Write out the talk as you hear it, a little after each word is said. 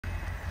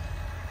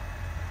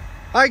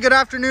Hi, good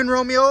afternoon,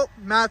 Romeo.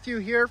 Matthew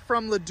here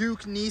from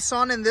Leduc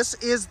Nissan, and this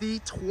is the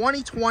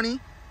 2020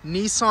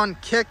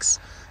 Nissan Kicks.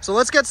 So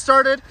let's get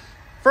started.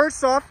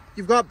 First off,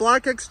 you've got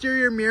black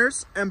exterior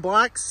mirrors and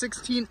black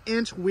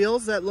 16-inch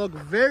wheels that look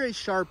very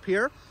sharp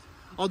here.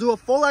 I'll do a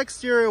full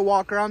exterior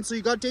walk around. So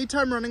you got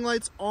daytime running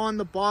lights on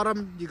the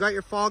bottom. You got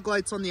your fog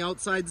lights on the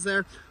outsides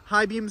there.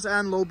 High beams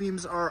and low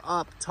beams are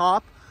up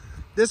top.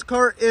 This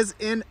car is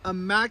in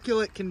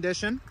immaculate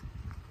condition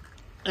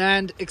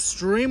and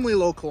extremely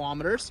low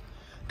kilometers.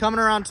 Coming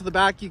around to the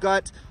back, you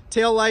got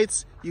tail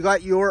lights, you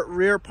got your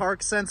rear park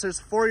sensors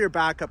for your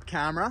backup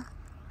camera.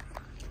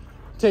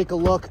 Take a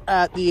look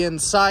at the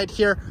inside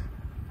here.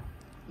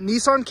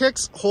 Nissan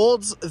Kicks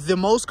holds the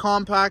most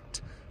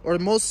compact or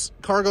the most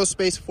cargo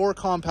space for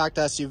compact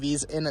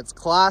SUVs in its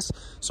class.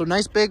 So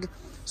nice big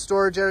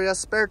storage area,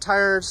 spare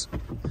tires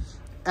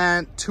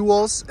and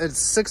tools.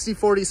 It's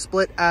 60-40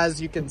 split,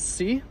 as you can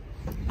see.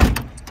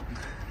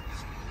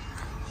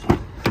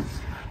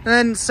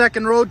 And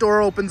second row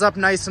door opens up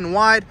nice and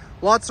wide.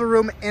 Lots of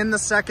room in the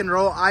second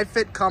row. I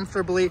fit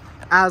comfortably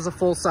as a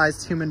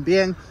full-sized human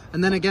being.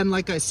 And then again,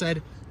 like I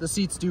said, the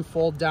seats do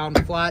fold down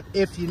flat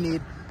if you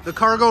need the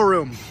cargo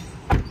room.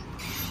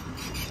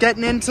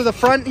 Getting into the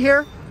front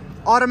here,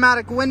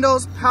 automatic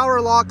windows,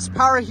 power locks,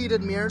 power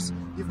heated mirrors.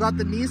 You've got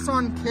the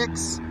Nissan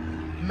Kicks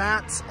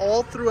mats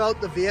all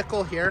throughout the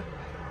vehicle here.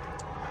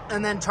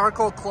 And then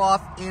charcoal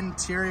cloth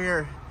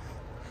interior.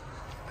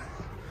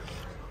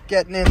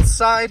 Getting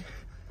inside.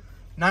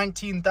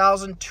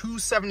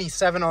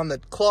 19,277 on the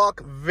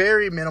clock,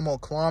 very minimal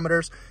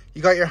kilometers.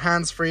 You got your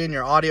hands-free and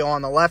your audio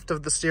on the left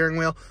of the steering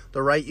wheel.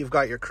 The right, you've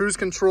got your cruise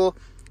control,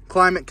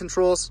 climate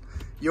controls,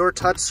 your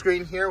touch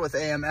screen here with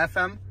AM,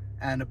 FM,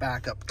 and a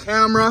backup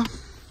camera.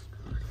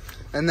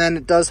 And then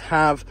it does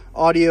have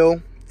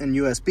audio and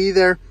USB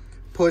there,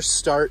 push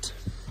start.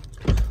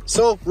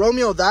 So,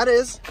 Romeo, that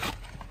is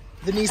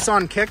the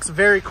Nissan Kicks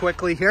very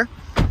quickly here.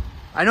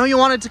 I know you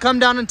wanted to come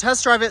down and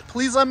test drive it.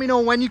 Please let me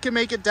know when you can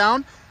make it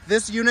down.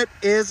 This unit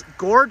is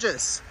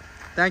gorgeous.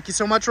 Thank you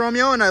so much,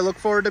 Romeo, and I look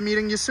forward to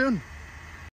meeting you soon.